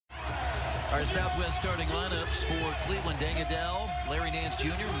Our Southwest starting lineups for Cleveland: Dangadell, Larry Nance Jr.,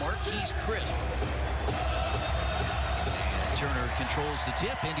 Marquise Crisp. And Turner controls the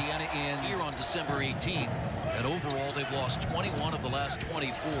tip. Indiana in here on December 18th. And overall, they've lost 21 of the last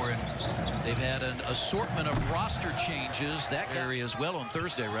 24. And they've had an assortment of roster changes. That area as well on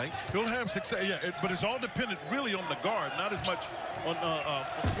Thursday, right? He'll have success, yeah, but it's all dependent really on the guard, not as much on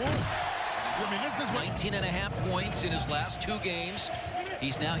I mean, this is 19.5 points in his last 2 games.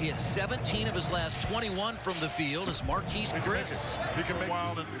 He's now hit 17 of his last 21 from the field as Marquise Crisp. He can make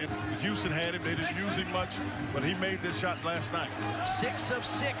wild, and Houston had him. They didn't use him much, but he made this shot last night. 6 of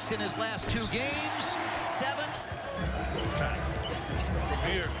 6 in his last 2 games. 7. Attack.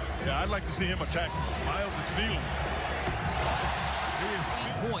 From here, yeah, I'd like to see him attack. Miles is feeling.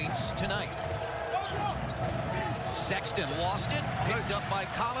 8 points tonight. Sexton lost it, picked up by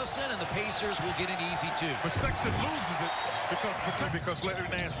Collison, and the Pacers will get an easy 2. But Sexton loses it because Larry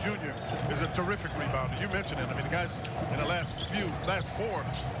Nance Jr. is a terrific rebounder. You mentioned it. I mean, the guys in the last 4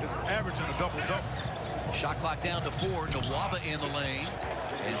 is averaging a double-double. Shot clock down to 4. Nwaba in the lane.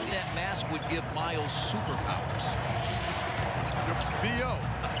 And that mask would give Miles superpowers. VO.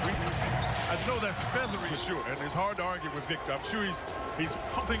 I know that's feathery for sure, and it's hard to argue with Victor. I'm sure he's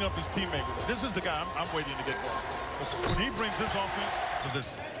pumping up his teammate. This is the guy I'm waiting to get going. When he brings his offense to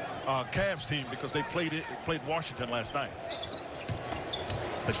this Cavs team, because they played Washington last night.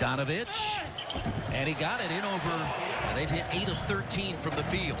 Bogdanovich, and he got it in over. They've hit 8 of 13 from the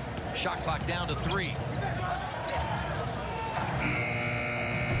field. Shot clock down to 3.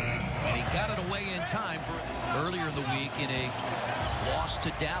 And he got it away in time for earlier in the week in a loss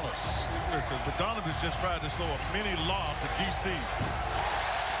to Dallas. Listen, Bogdanovich just tried to throw a mini lob to DC.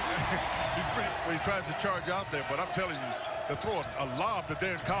 He tries to charge out there, but I'm telling you, to throw a lob to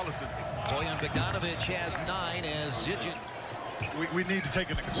Darren Collison. Bojan Bogdanovich has 9 as Zizic. We need to take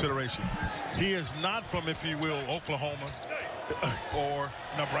into consideration. He is not from, if you will, Oklahoma or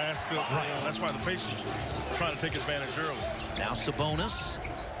Nebraska. Right. That's why the Pacers are trying to take advantage early. Now Sabonis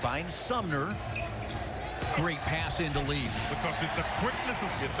finds Sumner. Great pass into Leaf. Because the quickness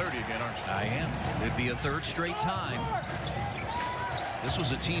is at 30 again, aren't you? I am. It'd be a 3rd straight time. This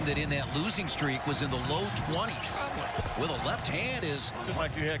was a team that in that losing streak was in the low 20s. With a left hand is...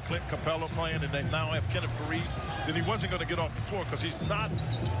 Like you had Clint Capella playing, and they now have Kenneth Faried. Then he wasn't going to get off the floor because he's not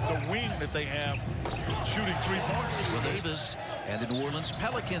the wing that they have shooting 3-pointers. Well, Davis and the New Orleans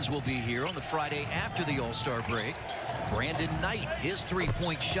Pelicans will be here on the Friday after the All-Star break. Brandon Knight, his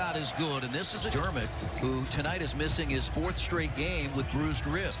 3-point shot is good, and this is a Dermott who tonight is missing his 4th straight game with bruised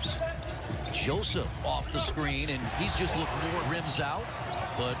ribs. Joseph off the screen, and he's just looked more rims out,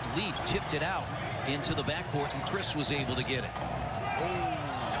 but Leaf tipped it out into the backcourt, and Chris was able to get it.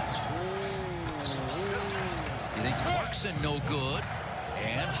 You think Clarkson no good,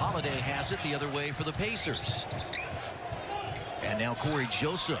 and Holiday has it the other way for the Pacers. And now Corey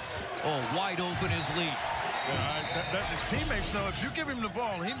Joseph. Oh, wide open is Leaf. Yeah, his teammates know if you give him the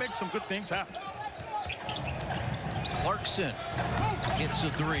ball, he makes some good things happen. Clarkson hits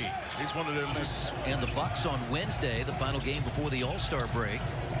a 3. He's one of their lists. And the Bucks on Wednesday, the final game before the All-Star break.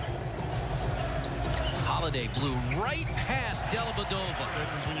 Holiday blew right past Dellavedova.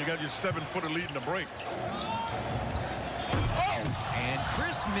 That's when you got your 7-footer lead in the break. And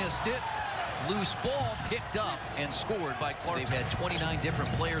Chris missed it. Loose ball picked up and scored by Clark. They've had 29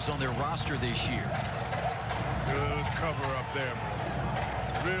 different players on their roster this year. Good cover up there.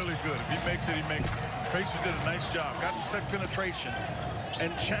 Really good. If he makes it, he makes it. Pacers did a nice job. Got the sex penetration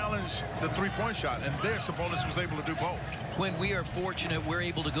and challenged the 3-point shot. And there, Sabonis was able to do both. When we are fortunate, we're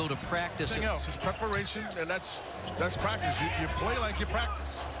able to go to practice. Everything else is preparation, and that's practice. You play like you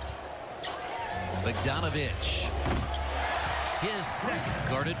practice. Bogdanovich. His 2nd,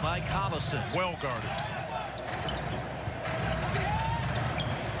 guarded by Collison. Well guarded.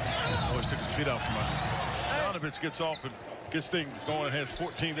 Always took his feet out from under. Bogdanovich gets off and gets things going and has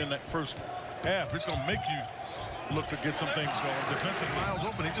 14 in that first half. It's going to make you look to get some things going. Defensive Miles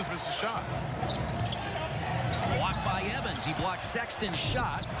open. He just missed a shot. Blocked by Evans. He blocked Sexton's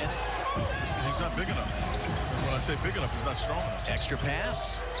shot. And he's not big enough. And when I say big enough, he's not strong enough. Extra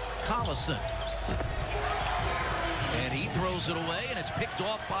pass. Collison. And he throws it away, and it's picked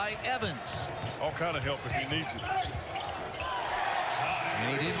off by Evans. All kind of help if he needs it.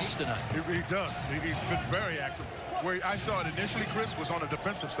 And he didn't tonight. He does. He's been very active. Where I saw it initially, Chris, was on the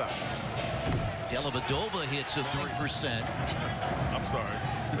defensive side. Dellavedova hits a 3%. I'm sorry.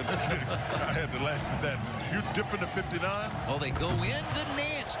 I had to laugh at that. You dipping to 59? Oh, they go into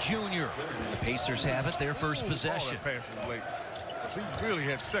Nance Jr. The Pacers have it, their first possession. All that pass is late. He really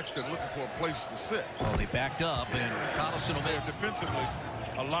had Sexton looking for a place to sit. Well, they backed up, and Collison will make defensively.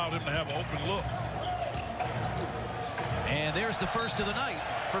 allowed him to have an open look. And there's the first of the night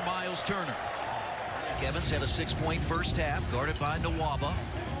for Miles Turner. Evans had a 6-point first half, guarded by Nwaba.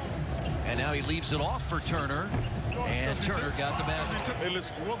 And now he leaves it off for Turner. And Turner got the basket. Hey,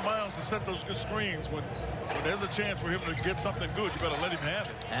 listen, you want Miles to set those good screens. When there's a chance for him to get something good, you better let him have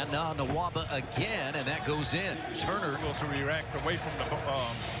it. And now Nwaba again, and that goes in. Turner to react away from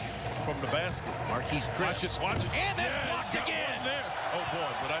the basket. Marquise Chris. Watch it. And that's blocked again. There. Oh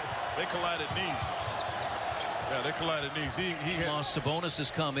boy, but they collided knees. Yeah, they collided knees. He had Sabonis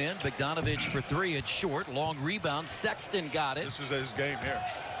has come in. Bogdanovich for three. It's short. Long rebound. Sexton got it. This is his game here.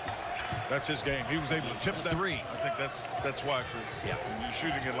 That's his game. He was able to tip that. Three. I think that's why, Chris. Yeah. When you're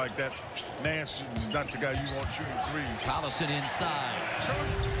shooting it like that, Nance is not the guy you want shooting threes. Collison inside.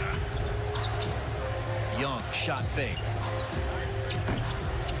 Young shot fake.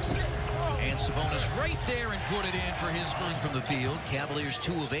 And Sabonis right there and put it in for his first from the field. Cavaliers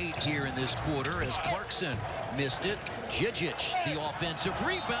 2 of 8 here in this quarter as Clarkson missed it. Djigic, the offensive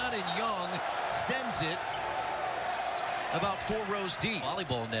rebound, and Young sends it about 4 rows deep.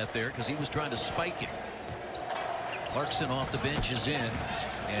 Volleyball net there because he was trying to spike it. Clarkson off the bench is in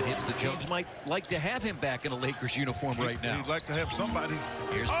and hits the jump. Might like to have him back in a Lakers uniform right now. He'd like to have somebody.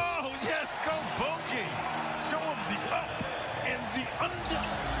 Oh, yes, go Bogey. Show him the up and the under.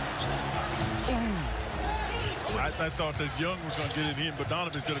 Ooh. I thought that Young was going to get it in, but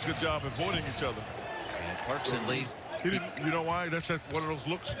Donovan did a good job avoiding each other. And Clarkson leads. You know why? That's just one of those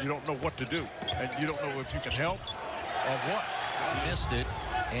looks. You don't know what to do, and you don't know if you can help or what. He missed it,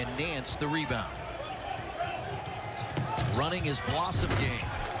 and Nance the rebound. Running his Blossom game.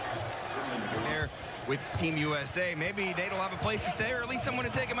 There with Team USA. Maybe Nate will have a place to stay or at least someone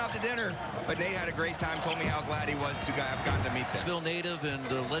to take him out to dinner. But Nate had a great time, told me how glad he was to have gotten to meet them. Nashville native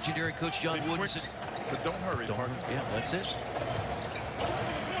and legendary coach John Woods. But don't hurry. Yeah, that's it.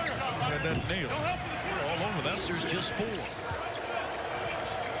 Had that nailed. All over that. Pacers just 4.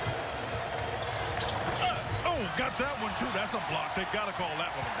 Oh, got that one too. That's a block. They got to call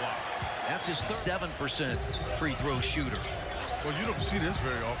that one a block. That's his 7% free throw shooter. Well, you don't see this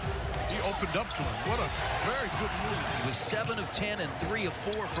very often. He opened up to him. What a very good move. He was 7 of 10 and 3 of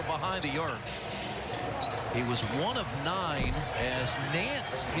 4 from behind the arc. He was 1 of 9 as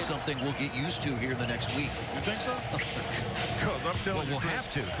Nance hit something we'll get used to here in the next week. You think so? Because I'm telling you, we'll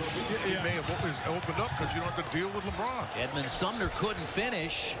have to. He may have opened up because you don't have to deal with LeBron. Edmund Sumner couldn't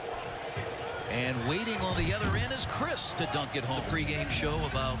finish. And waiting on the other end is Chris to dunk it home. Pre-game show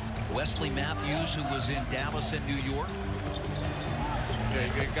about Wesley Matthews, who was in Dallas and New York. Yeah,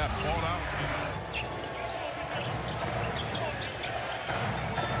 he got bought out.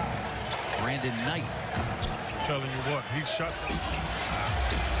 Brandon Knight. Telling you what, he shot.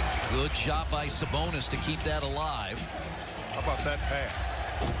 Good job by Sabonis to keep that alive. How about that pass?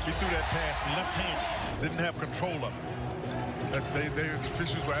 He threw that pass left-handed. Didn't have control of it. The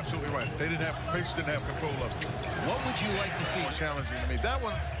officials were absolutely right. Pacers didn't have control of it. What would you like to see? More challenging to me. That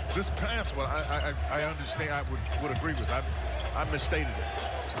one, this pass one, I understand. I would agree with. I misstated it.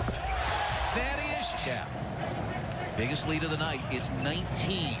 Thaddeus Chap. Biggest lead of the night. It's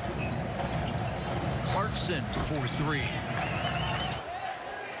 19. Clarkson for 3.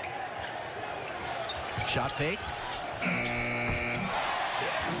 Shot fake.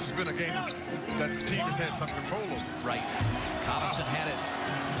 This has been a game that the team has had some control over. Right. Collison had it.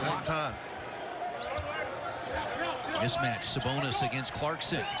 Long time. Mismatch. Sabonis against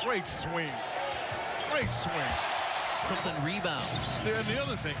Clarkson. Great swing. Great swing. Something rebounds. And the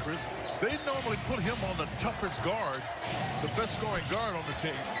other thing, Chris, they normally put him on the toughest guard, the best scoring guard on the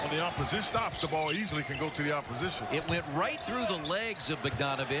team. On the opposition, stops the ball easily, can go to the opposition. It went right through the legs of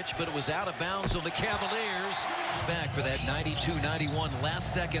Bogdanovich, but it was out of bounds on the Cavaliers. He's back for that 92-91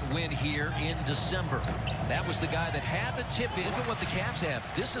 last-second win here in December. That was the guy that had the tip in. Look at what the Cavs have.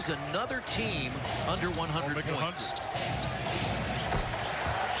 This is another team under 100 points.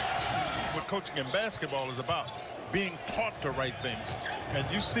 What coaching in basketball is about. Being taught to write things, and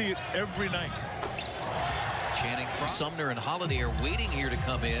you see it every night. Channing from Sumner and Holiday are waiting here to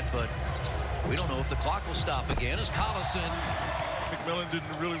come in, but we don't know if the clock will stop again as Collison. McMillan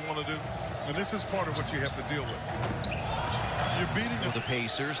didn't really want to do, and this is part of what you have to deal with. You're beating the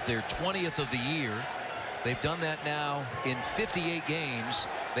Pacers, their 20th of the year. They've done that now in 58 games.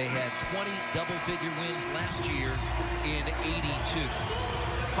 They had 20 double-figure wins last year in 82.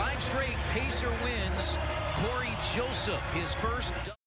 5 straight Pacer wins. Corey Joseph, his first